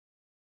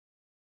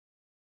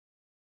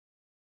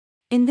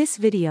In this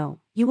video,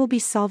 you will be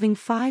solving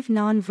 5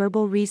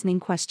 non-verbal reasoning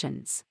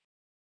questions.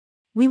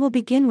 We will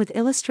begin with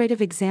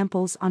illustrative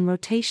examples on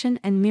rotation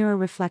and mirror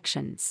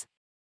reflections.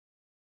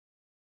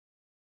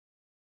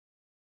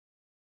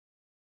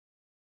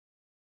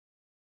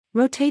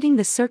 Rotating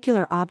the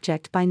circular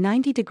object by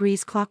 90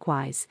 degrees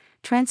clockwise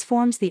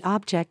transforms the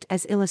object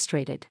as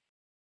illustrated.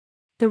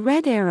 The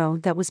red arrow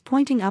that was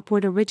pointing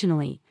upward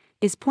originally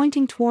is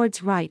pointing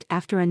towards right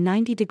after a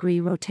 90-degree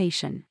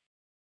rotation.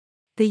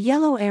 The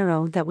yellow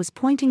arrow that was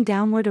pointing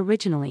downward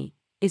originally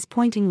is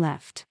pointing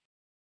left.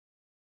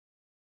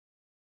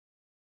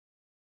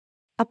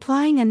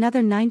 Applying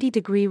another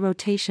 90-degree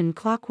rotation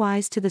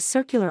clockwise to the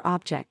circular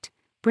object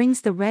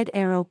brings the red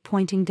arrow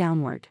pointing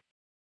downward.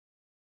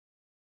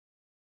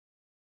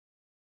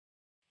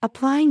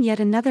 Applying yet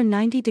another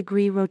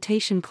 90-degree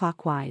rotation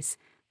clockwise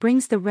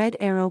brings the red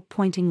arrow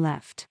pointing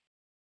left.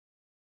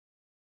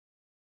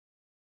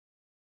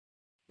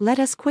 Let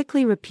us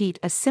quickly repeat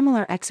a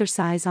similar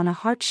exercise on a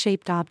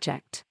heart-shaped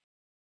object.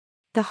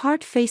 The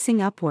heart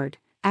facing upward,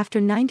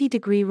 after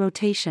 90-degree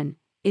rotation,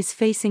 is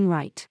facing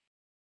right.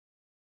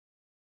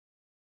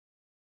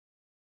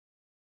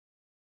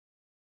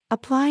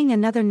 Applying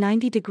another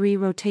 90-degree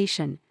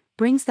rotation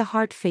brings the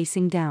heart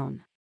facing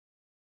down.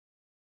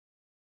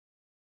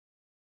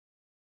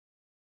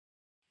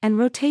 And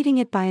rotating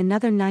it by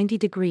another 90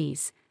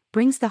 degrees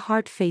brings the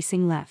heart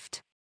facing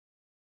left.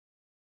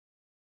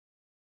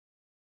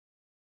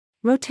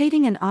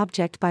 Rotating an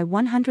object by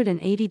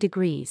 180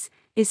 degrees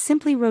is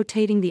simply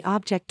rotating the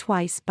object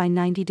twice by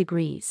 90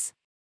 degrees.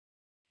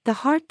 The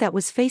heart that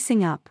was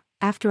facing up,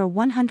 after a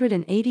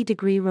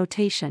 180-degree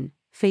rotation,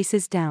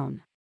 faces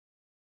down.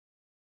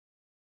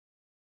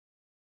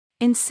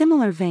 In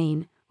similar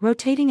vein,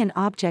 rotating an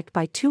object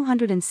by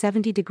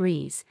 270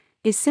 degrees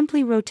is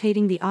simply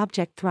rotating the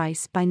object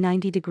thrice by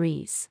 90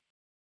 degrees.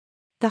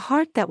 The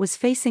heart that was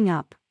facing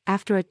up,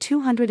 after a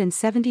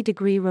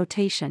 270-degree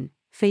rotation,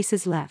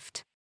 faces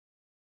left.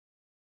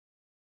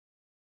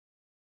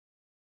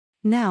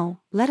 Now,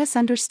 let us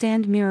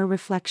understand mirror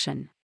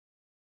reflection.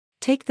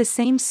 Take the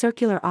same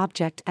circular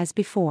object as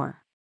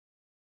before.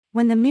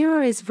 When the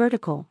mirror is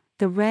vertical,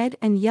 the red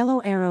and yellow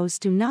arrows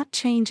do not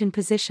change in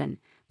position,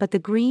 but the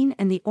green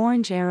and the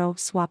orange arrow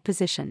swap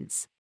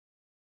positions.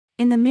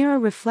 In the mirror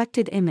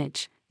reflected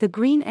image, the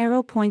green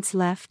arrow points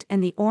left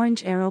and the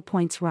orange arrow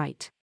points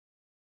right.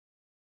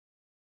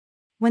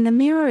 When the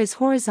mirror is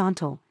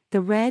horizontal, the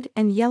red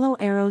and yellow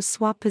arrows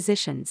swap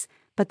positions,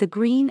 but the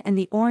green and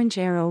the orange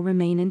arrow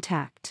remain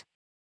intact.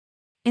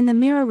 In the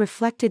mirror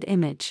reflected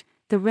image,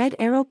 the red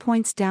arrow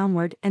points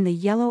downward and the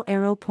yellow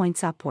arrow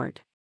points upward.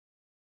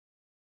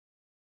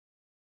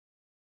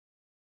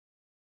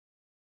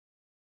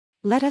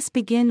 Let us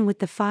begin with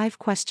the 5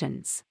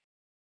 questions.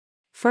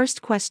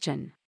 First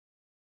question.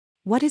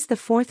 What is the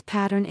 4th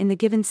pattern in the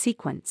given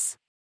sequence?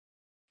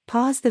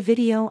 Pause the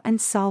video and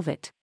solve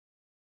it.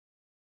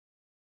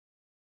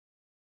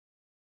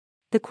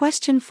 The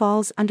question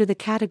falls under the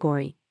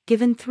category,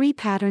 given 3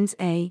 patterns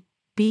A,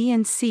 B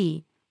and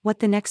C, what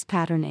the next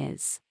pattern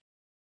is.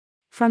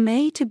 From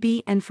A to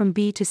B and from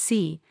B to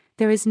C,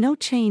 there is no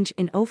change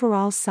in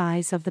overall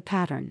size of the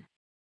pattern.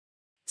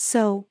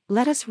 So,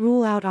 let us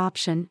rule out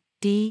option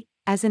D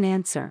as an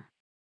answer.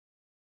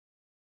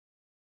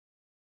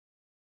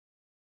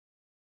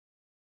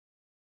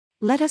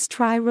 Let us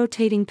try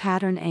rotating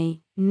pattern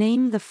A.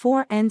 Name the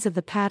 4 ends of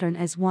the pattern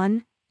as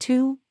 1,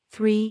 2,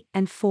 3,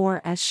 and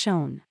 4 as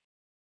shown.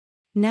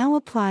 Now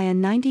apply a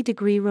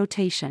 90-degree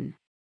rotation.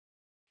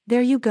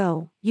 There you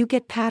go, you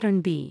get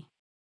pattern B.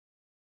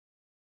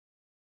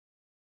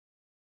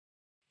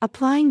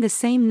 Applying the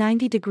same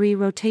 90-degree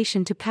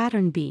rotation to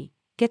pattern B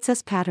gets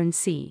us pattern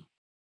C.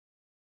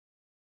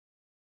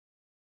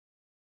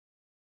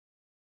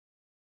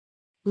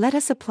 Let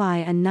us apply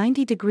a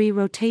 90-degree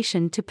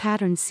rotation to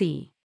pattern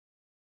C.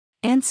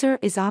 Answer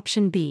is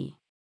option B.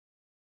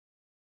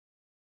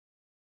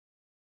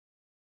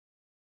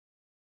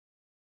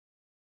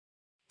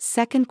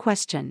 Second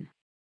question.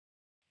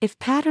 If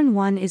pattern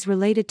 1 is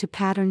related to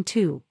pattern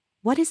 2,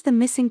 what is the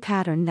missing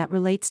pattern that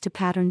relates to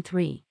pattern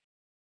 3?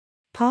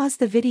 Pause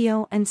the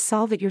video and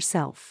solve it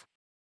yourself.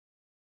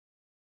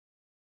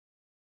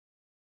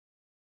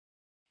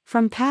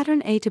 From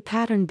pattern A to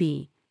pattern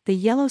B, the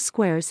yellow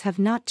squares have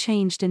not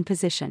changed in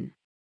position.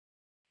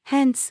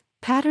 Hence,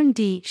 pattern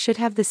D should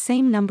have the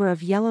same number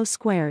of yellow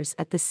squares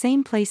at the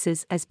same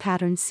places as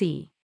pattern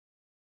C.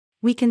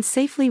 We can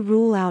safely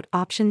rule out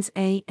options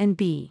A and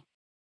B.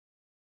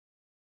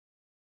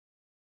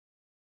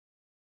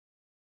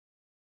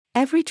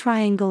 Every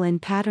triangle in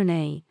pattern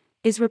A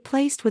is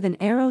replaced with an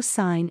arrow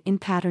sign in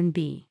pattern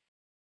B.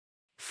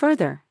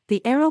 Further,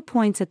 the arrow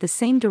points at the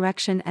same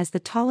direction as the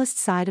tallest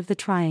side of the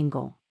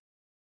triangle.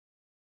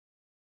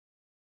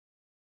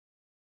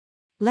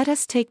 Let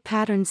us take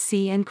pattern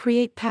C and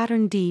create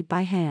pattern D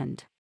by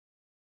hand.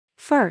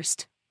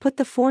 First, put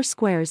the 4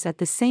 squares at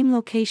the same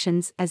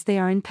locations as they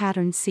are in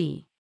pattern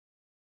C.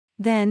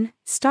 Then,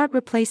 start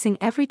replacing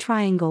every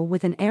triangle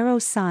with an arrow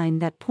sign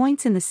that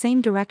points in the same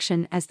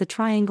direction as the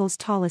triangle's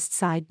tallest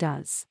side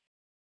does.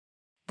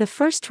 The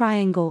first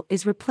triangle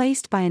is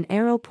replaced by an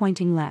arrow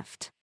pointing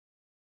left.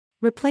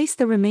 Replace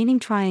the remaining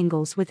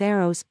triangles with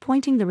arrows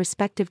pointing the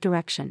respective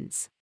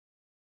directions.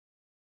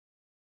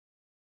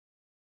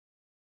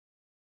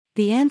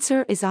 The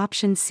answer is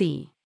option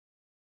C.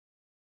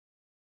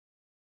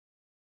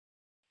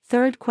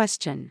 Third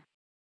question.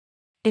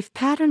 If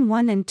pattern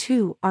 1 and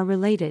 2 are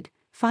related,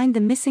 find the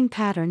missing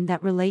pattern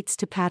that relates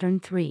to pattern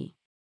 3.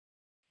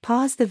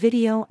 Pause the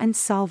video and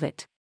solve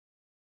it.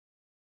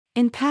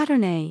 In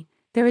pattern A,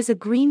 there is a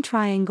green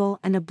triangle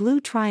and a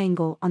blue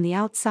triangle on the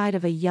outside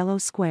of a yellow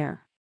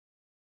square.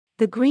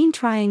 The green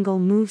triangle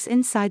moves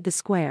inside the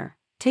square,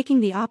 taking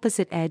the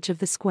opposite edge of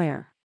the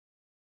square.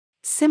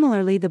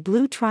 Similarly, the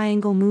blue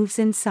triangle moves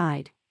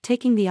inside,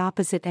 taking the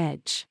opposite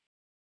edge.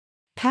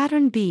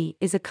 Pattern B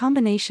is a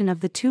combination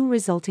of the two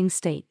resulting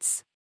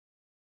states.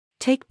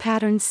 Take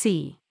pattern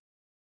C.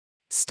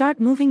 Start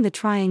moving the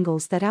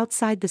triangles that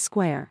outside the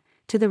square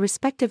to the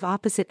respective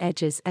opposite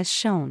edges as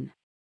shown.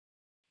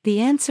 The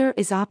answer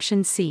is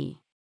option C.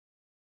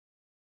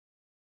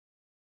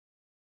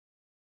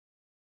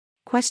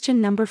 Question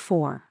number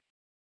 4.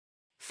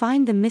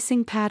 Find the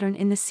missing pattern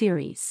in the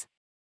series.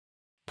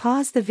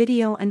 Pause the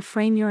video and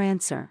frame your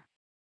answer.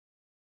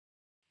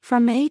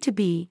 From A to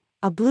B,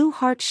 a blue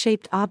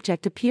heart-shaped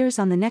object appears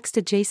on the next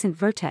adjacent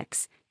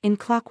vertex, in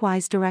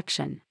clockwise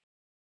direction.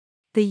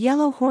 The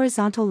yellow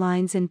horizontal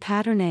lines in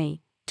pattern A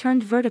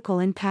turned vertical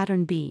in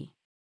pattern B.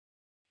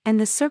 And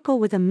the circle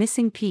with a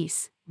missing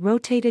piece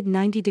rotated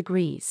 90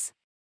 degrees.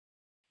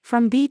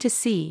 From B to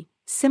C,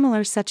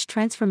 similar such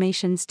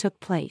transformations took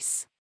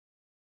place.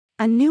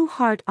 A new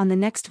heart on the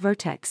next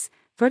vertex,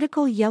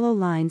 vertical yellow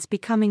lines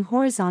becoming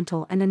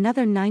horizontal and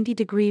another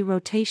 90-degree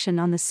rotation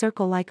on the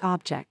circle-like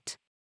object.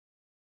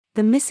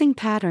 The missing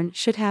pattern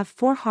should have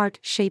 4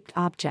 heart-shaped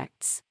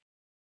objects.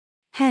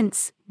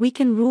 Hence, we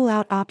can rule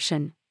out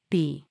option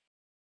B.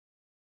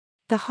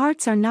 The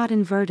hearts are not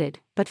inverted,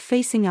 but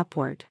facing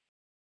upward.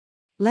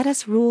 Let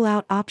us rule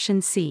out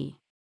option C.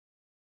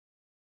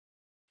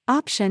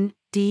 Option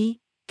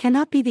D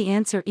cannot be the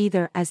answer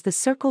either, as the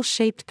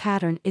circle-shaped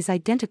pattern is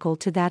identical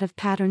to that of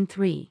pattern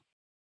 3.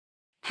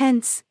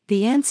 Hence,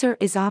 the answer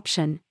is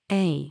option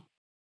A.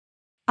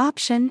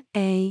 Option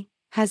A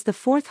has the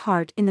 4th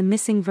heart in the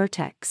missing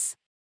vertex.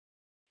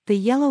 The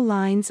yellow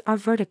lines are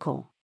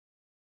vertical.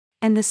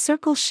 And the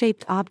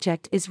circle-shaped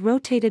object is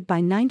rotated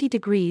by 90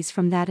 degrees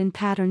from that in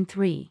pattern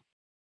 3.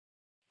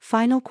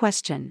 Final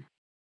question.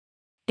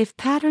 If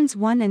patterns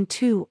 1 and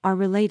 2 are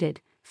related,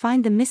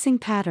 find the missing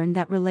pattern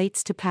that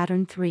relates to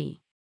pattern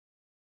 3.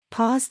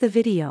 Pause the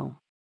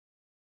video.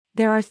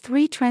 There are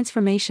 3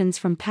 transformations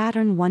from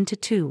pattern 1 to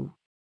 2.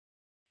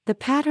 The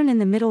pattern in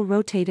the middle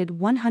rotated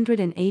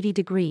 180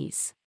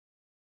 degrees.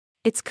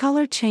 Its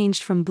color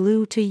changed from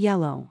blue to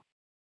yellow.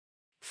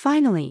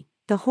 Finally,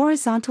 the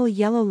horizontal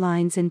yellow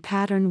lines in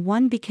pattern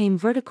 1 became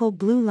vertical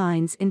blue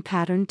lines in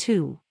pattern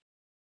 2.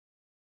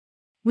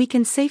 We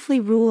can safely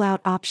rule out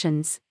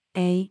options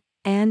A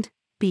and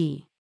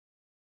B.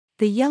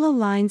 The yellow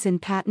lines in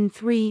pattern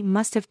 3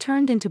 must have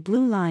turned into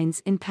blue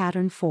lines in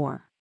pattern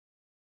 4.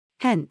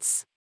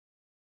 Hence,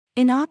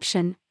 in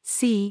option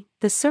C,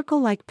 the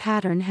circle-like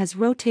pattern has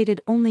rotated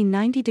only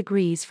 90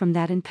 degrees from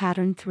that in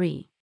pattern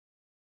 3.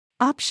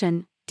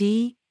 Option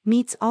D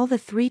meets all the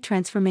 3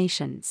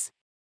 transformations.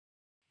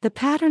 The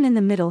pattern in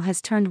the middle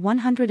has turned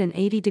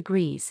 180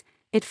 degrees,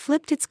 it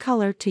flipped its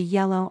color to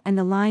yellow, and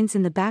the lines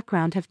in the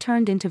background have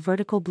turned into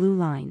vertical blue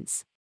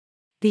lines.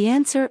 The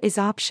answer is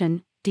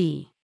option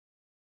D.